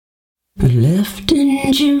I left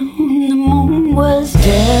in June, the moon was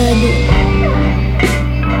dead,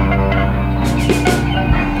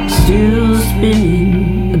 still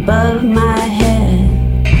spinning above my head.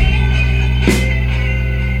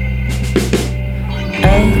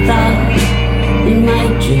 I thought it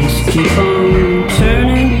might just keep on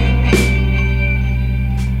turning,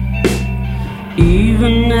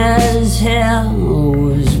 even as hell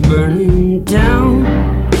was burning down.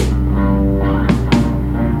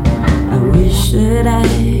 I wish that I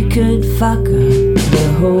could fuck up the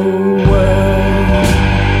whole world.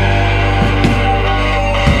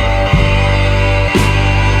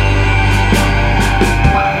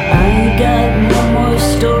 I got one more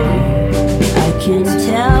story I can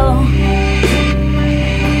tell.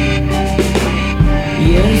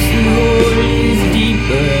 Yes, the hole is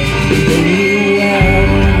deeper than the well.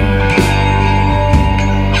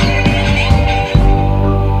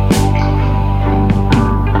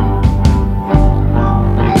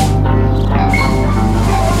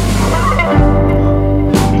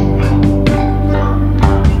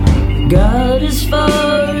 Got as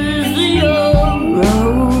far as the old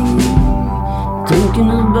road,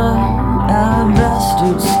 thinking about our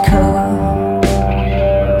bastard's car,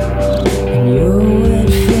 and your wet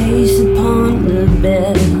face upon the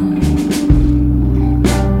bed.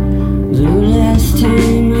 The last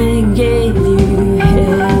time I gave you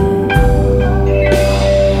head,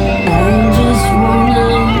 I just wanna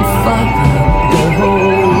fuck up the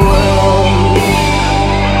whole world.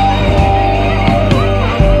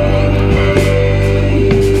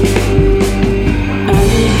 I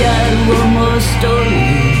got one more story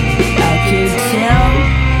I could tell.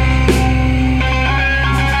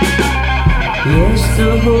 Yes, the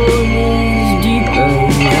hole is deeper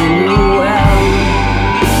than the well.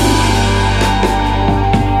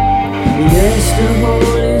 Yes, the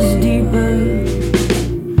hole is deeper.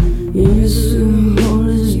 Yes, the hole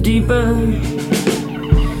is deeper.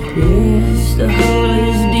 Yes, the hole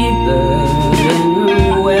is deeper than the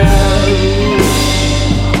well.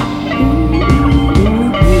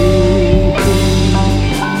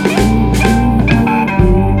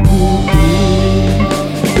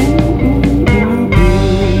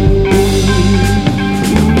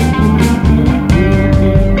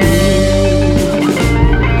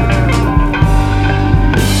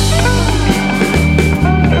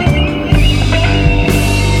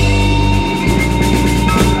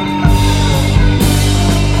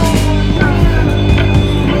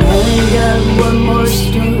 One more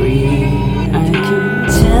story I can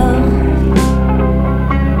tell.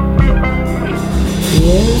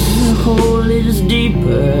 Yes, the hole is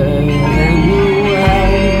deeper than the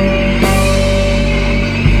well.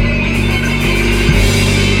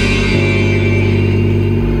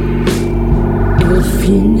 If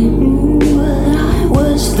you knew what I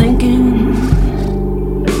was thinking,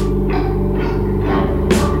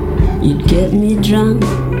 you'd get me drunk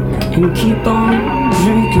and keep on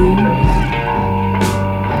drinking,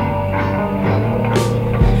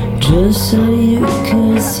 just so you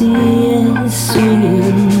could see it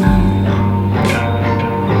swinging.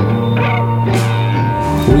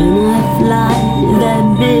 When I fly that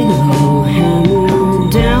big old hammer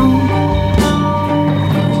down,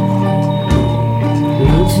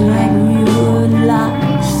 looks like we were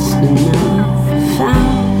lost and never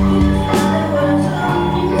found.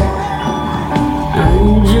 I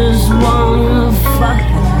just wanna fuck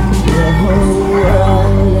the whole world.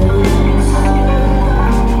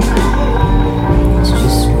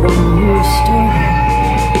 Story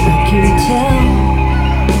I can tell.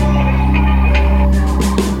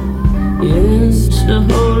 Yes, the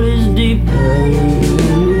hole is deeper than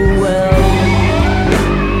the well.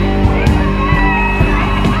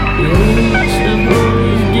 Yes, the hole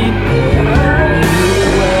is deeper than the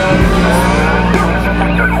well.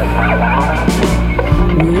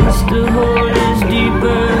 Yes, the hole is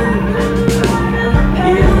deeper.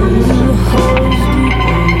 Yes, the hole is deeper.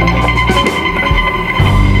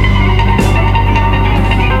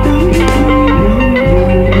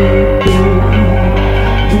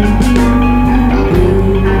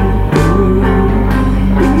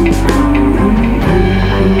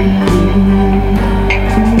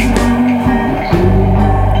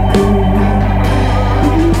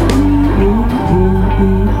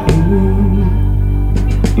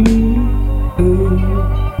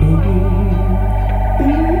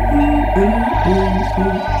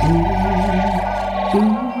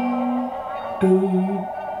 Mm-hmm.